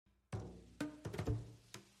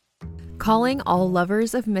Calling all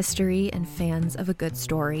lovers of mystery and fans of a good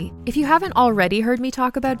story. If you haven't already heard me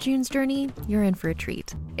talk about June's Journey, you're in for a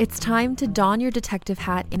treat. It's time to don your detective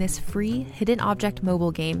hat in this free hidden object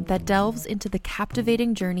mobile game that delves into the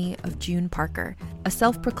captivating journey of June Parker, a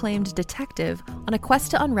self-proclaimed detective on a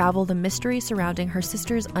quest to unravel the mystery surrounding her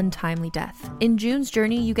sister's untimely death. In June's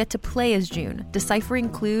Journey, you get to play as June, deciphering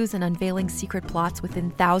clues and unveiling secret plots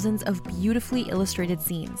within thousands of beautifully illustrated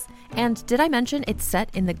scenes. And did I mention it's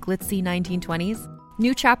set in the glitzy 1920s?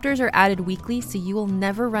 New chapters are added weekly, so you will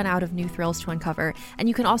never run out of new thrills to uncover, and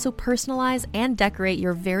you can also personalize and decorate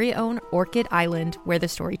your very own Orchid Island where the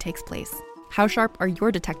story takes place. How sharp are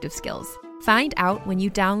your detective skills? Find out when you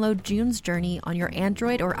download June's Journey on your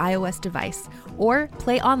Android or iOS device, or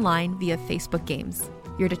play online via Facebook Games.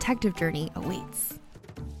 Your detective journey awaits.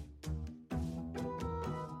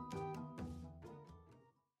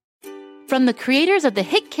 From the creators of the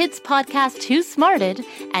hit kids podcast Too Smarted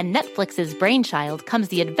and Netflix's Brainchild comes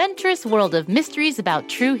the adventurous world of mysteries about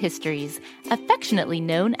true histories, affectionately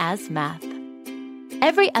known as math.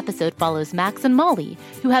 Every episode follows Max and Molly,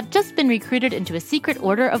 who have just been recruited into a secret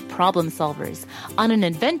order of problem solvers, on an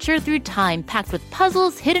adventure through time packed with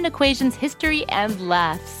puzzles, hidden equations, history, and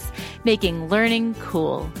laughs, making learning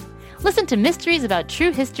cool. Listen to Mysteries About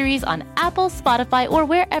True Histories on Apple, Spotify, or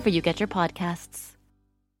wherever you get your podcasts.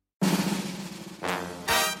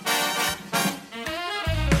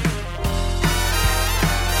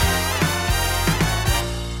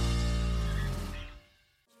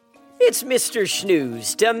 It's Mr.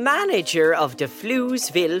 Shnews, the manager of the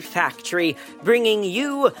Floozeville factory, bringing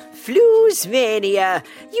you Floozemania.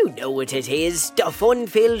 You know what it is, the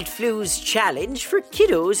fun-filled flooze challenge for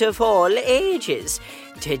kiddos of all ages.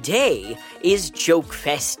 Today is Joke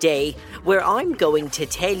Fest Day, where I'm going to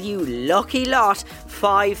tell you, lucky lot,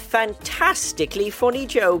 5 fantastically funny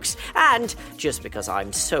jokes, and, just because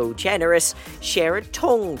I'm so generous, share a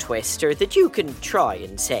tongue twister that you can try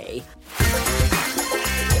and say.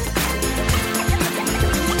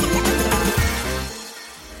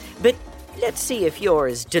 But let's see if you're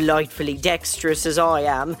as delightfully dexterous as I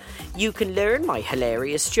am. You can learn my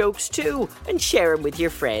hilarious jokes too and share them with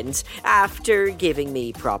your friends after giving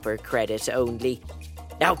me proper credit only.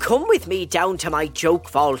 Now come with me down to my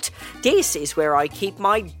joke vault. This is where I keep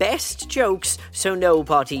my best jokes so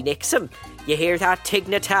nobody nicks them. You hear that,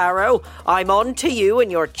 Tignataro? I'm on to you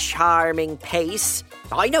and your charming pace.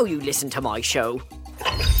 I know you listen to my show.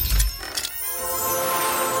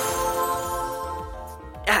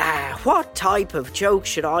 What type of joke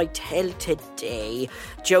should I tell today?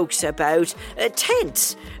 Jokes about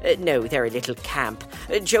tents? No, they're a little camp.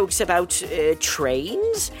 Jokes about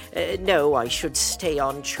trains? No, I should stay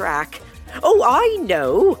on track. Oh, I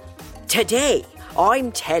know! Today,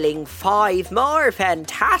 I'm telling 5 more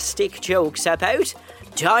fantastic jokes about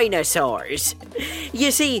dinosaurs.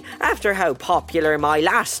 You see, after how popular my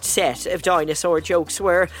last set of dinosaur jokes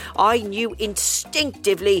were, I knew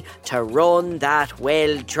instinctively to run that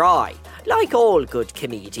well dry, like all good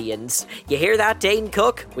comedians. You hear that, Dane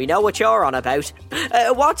Cook? We know what you're on about.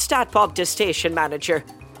 What's that, Bob, the station manager?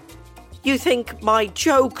 You think my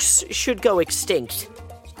jokes should go extinct?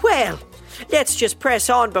 Well, let's just press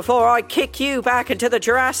on before I kick you back into the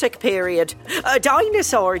Jurassic period. A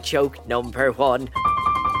dinosaur joke number 1.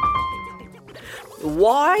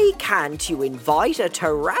 Why can't you invite a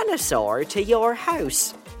tyrannosaur to your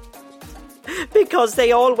house? Because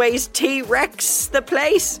they always T-Rex the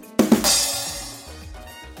place.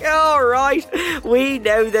 All right, we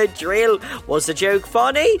know the drill. Was the joke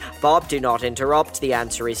funny? Bob, do not interrupt. The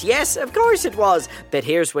answer is yes, of course it was. But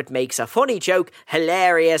here's what makes a funny joke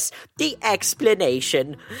hilarious. The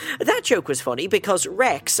explanation. That joke was funny because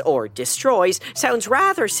Rex, or destroys, sounds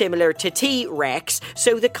rather similar to T-Rex,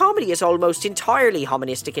 so the comedy is almost entirely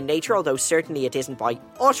hoministic in nature, although certainly it isn't by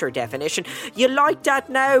utter definition. You like that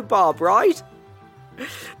now, Bob, right?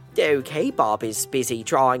 Okay, Bob is busy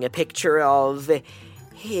drawing a picture of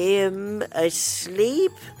him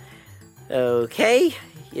asleep. Okay,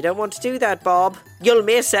 you don't want to do that, Bob. You'll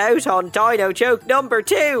miss out on dino joke number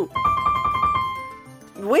 2.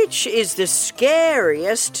 Which is the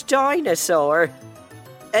scariest dinosaur?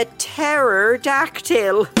 A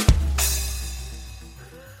pterodactyl.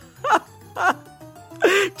 Do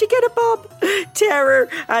you get it, Bob? Terror,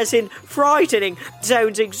 as in frightening,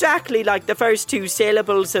 sounds exactly like the first 2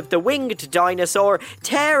 syllables of the winged dinosaur,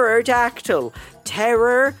 pterodactyl.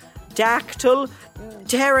 Pterodactyl.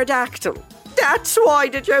 That's why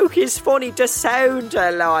the joke is funny to sound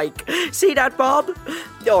alike. See that, Bob?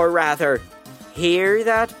 Or rather, hear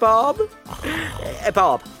that, Bob?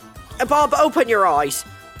 Bob, open your eyes.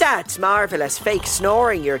 That's marvellous fake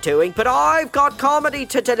snoring you're doing, but I've got comedy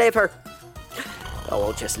to deliver. Oh,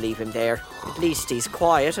 I'll just leave him there. At least he's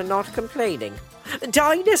quiet and not complaining.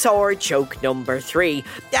 Dinosaur joke number 3.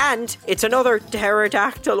 And it's another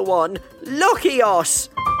pterodactyl one. Lucky us!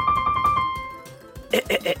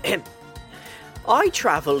 I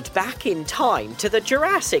travelled back in time to the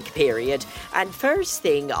Jurassic period, and first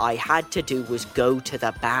thing I had to do was go to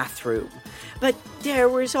the bathroom. But there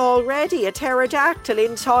was already a pterodactyl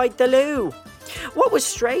inside the loo. What was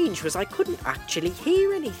strange was I couldn't actually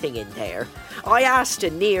hear anything in there. I asked a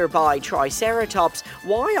nearby Triceratops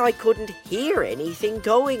why I couldn't hear anything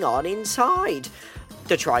going on inside.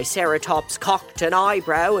 The Triceratops cocked an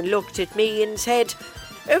eyebrow and looked at me and said,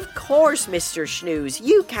 "Of course, Mr. Shnews,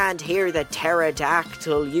 you can't hear the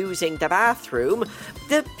pterodactyl using the bathroom.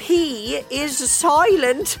 The P is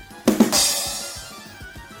silent."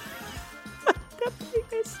 The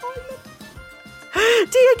P is silent.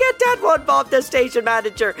 Do you get that one, Bob, the station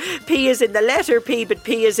manager? P is in the letter P, but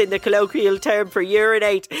P is in the colloquial term for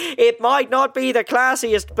urinate. It might not be the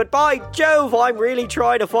classiest, but by Jove, I'm really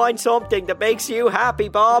trying to find something that makes you happy,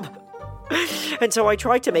 Bob. And so I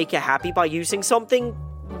tried to make you happy by using something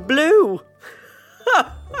blue.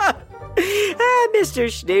 Mr.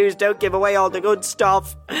 Shnews, don't give away all the good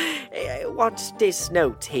stuff. What's this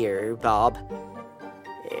note here, Bob?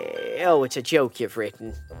 Oh, it's a joke you've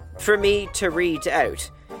written for me to read out.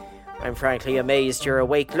 I'm frankly amazed you're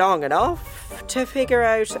awake long enough to figure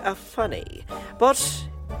out a funny. But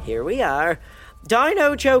here we are.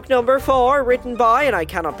 Dino joke number 4, written by, and I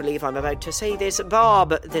cannot believe I'm about to say this,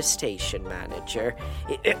 Bob, the station manager.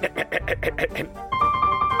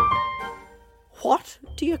 What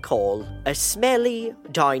do you call a smelly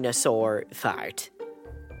dinosaur fart?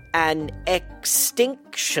 An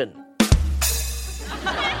extinction.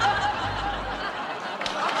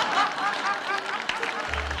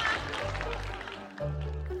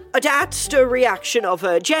 That's the reaction of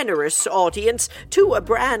a generous audience to a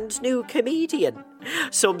brand new comedian.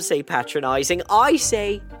 Some say patronising, I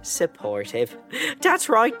say supportive. That's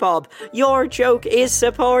right, Bob, your joke is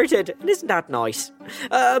supported. Isn't that nice?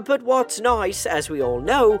 But what's nice, as we all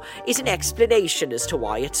know, is an explanation as to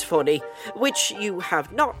why it's funny, which you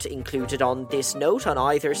have not included on this note on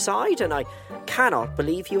either side, and I cannot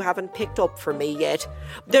believe you haven't picked up from me yet.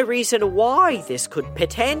 The reason why this could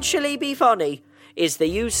potentially be funny is the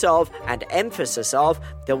use of and emphasis of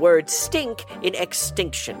the word stink in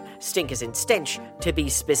extinction. Stink is in stench, to be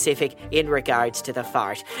specific, in regards to the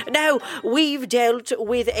fart. Now, we've dealt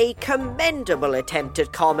with a commendable attempt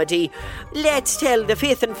at comedy. Let's tell the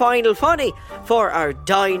 5th and final funny for our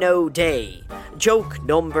Dino Day. Joke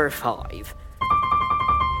number 5.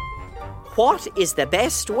 What is the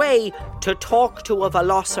best way to talk to a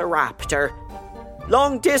velociraptor?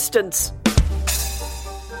 Long distance.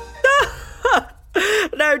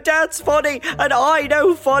 Now that's funny, and I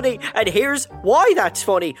know funny, and here's why that's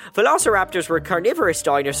funny. Velociraptors were carnivorous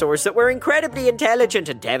dinosaurs that were incredibly intelligent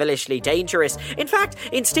and devilishly dangerous. In fact,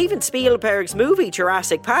 in Steven Spielberg's movie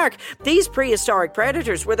Jurassic Park, these prehistoric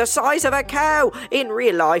predators were the size of a cow. In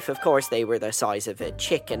real life, of course, they were the size of a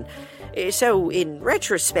chicken. So, in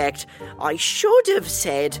retrospect, I should have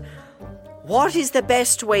said, what is the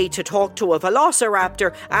best way to talk to a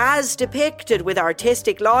velociraptor as depicted with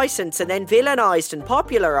artistic license and then villainised and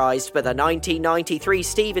popularised by the 1993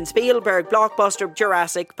 Steven Spielberg blockbuster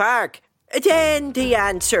Jurassic Park? Then the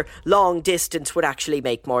answer, long distance, would actually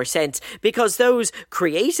make more sense, because those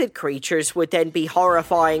created creatures would then be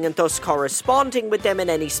horrifying, and thus corresponding with them in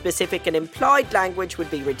any specific and implied language would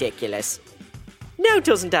be ridiculous. Now,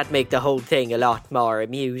 doesn't that make the whole thing a lot more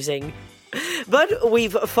amusing? But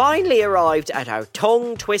we've finally arrived at our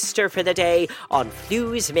tongue twister for the day on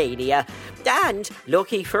Floozemania, and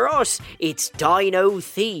lucky for us, it's dino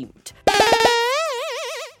themed.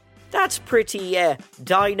 That's pretty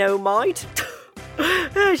dynamite.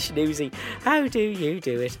 Snoozy, how do you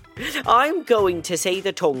do it? I'm going to say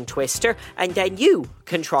the tongue twister, and then you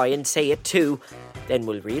can try and say it too. Then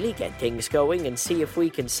we'll really get things going and see if we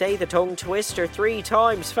can say the tongue twister 3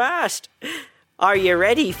 times fast. Are you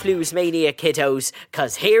ready, Floozemania kiddos?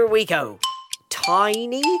 'Cause here we go.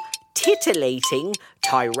 Tiny, titillating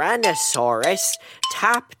Tyrannosaurus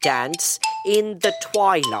tap dance in the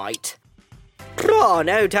twilight. Oh,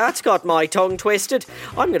 now that's got my tongue twisted.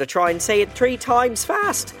 I'm going to try and say it 3 times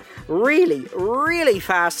fast. Really, really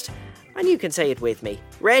fast. And you can say it with me.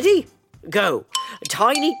 Ready? Go.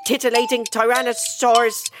 Tiny, titillating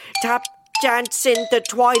Tyrannosaurus tap dance in the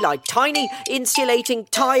twilight. Tiny, insulating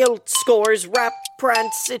tile scores rap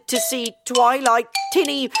prance to see twilight.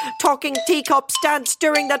 Tinny, talking teacups dance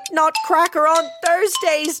during the Nutcracker on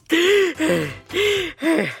Thursdays.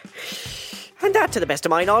 And that, to the best of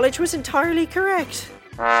my knowledge, was entirely correct.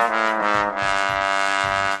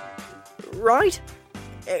 right?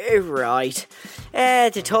 Right.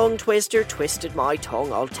 The tongue twister twisted my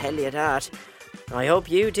tongue, I'll tell you that. I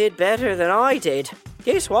hope you did better than I did.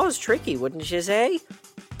 This was tricky, wouldn't you say?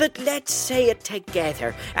 But let's say it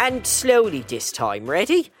together, and slowly this time.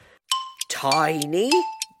 Ready? Tiny,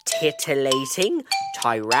 titillating,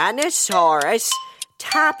 Tyrannosaurus,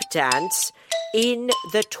 tap dance in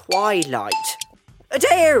the twilight.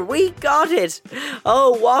 There, we got it.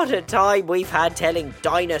 Oh, what a time we've had telling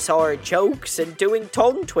dinosaur jokes and doing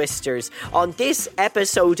tongue twisters on this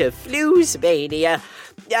episode of Floozemania.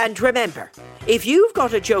 And remember, if you've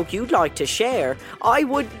got a joke you'd like to share, I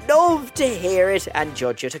would love to hear it and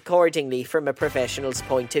judge it accordingly from a professional's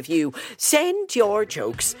point of view. Send your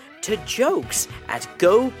jokes to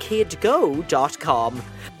jokes@gokidgo.com.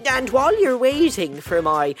 And while you're waiting for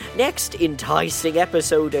my next enticing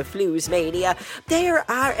episode of Floozemania, there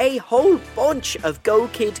are a whole bunch of Go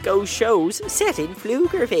Kid Go shows set in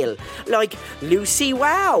Pflugerville, like Lucy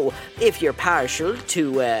Wow, if you're partial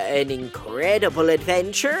to an incredible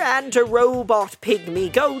adventure and a robot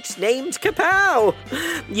pygmy goat named Kapow.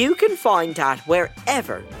 You can find that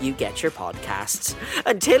wherever you get your podcasts.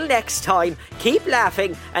 Until next time, keep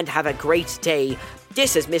laughing and have a great day.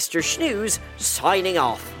 This is Mr. Shnews signing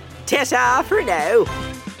off. Ta-ta for now.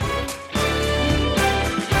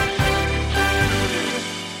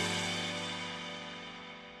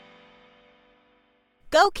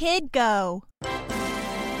 Go Kid Go!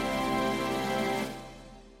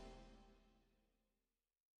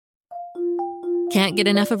 Can't get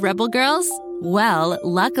enough of Rebel Girls? Well,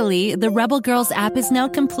 luckily, the Rebel Girls app is now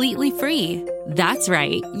completely free. That's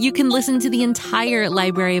right. You can listen to the entire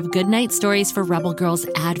library of goodnight stories for Rebel Girls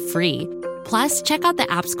ad-free. Plus, check out the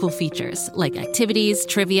app's cool features like activities,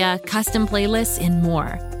 trivia, custom playlists, and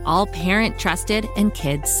more. All parent-trusted and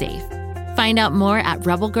kids-safe. Find out more at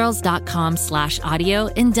rebelgirls.com/audio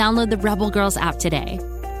and download the Rebel Girls app today.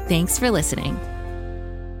 Thanks for listening.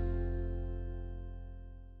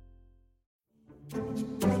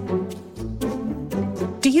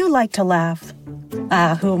 Do you like to laugh?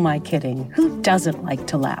 Who am I kidding? Who doesn't like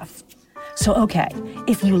to laugh? So, okay,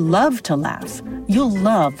 if you love to laugh, you'll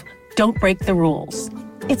love Don't Break the Rules.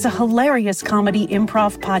 It's a hilarious comedy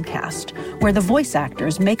improv podcast where the voice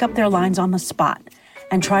actors make up their lines on the spot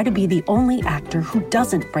and try to be the only actor who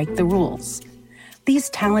doesn't break the rules.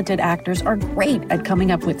 These talented actors are great at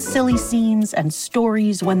coming up with silly scenes and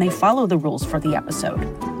stories when they follow the rules for the episode.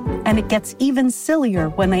 And it gets even sillier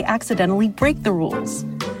when they accidentally break the rules.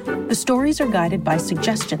 The stories are guided by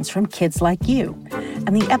suggestions from kids like you,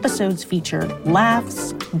 and the episodes feature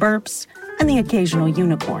laughs, burps, and the occasional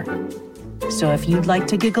unicorn. So if you'd like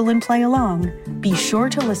to giggle and play along, be sure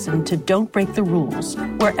to listen to Don't Break the Rules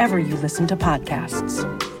wherever you listen to podcasts.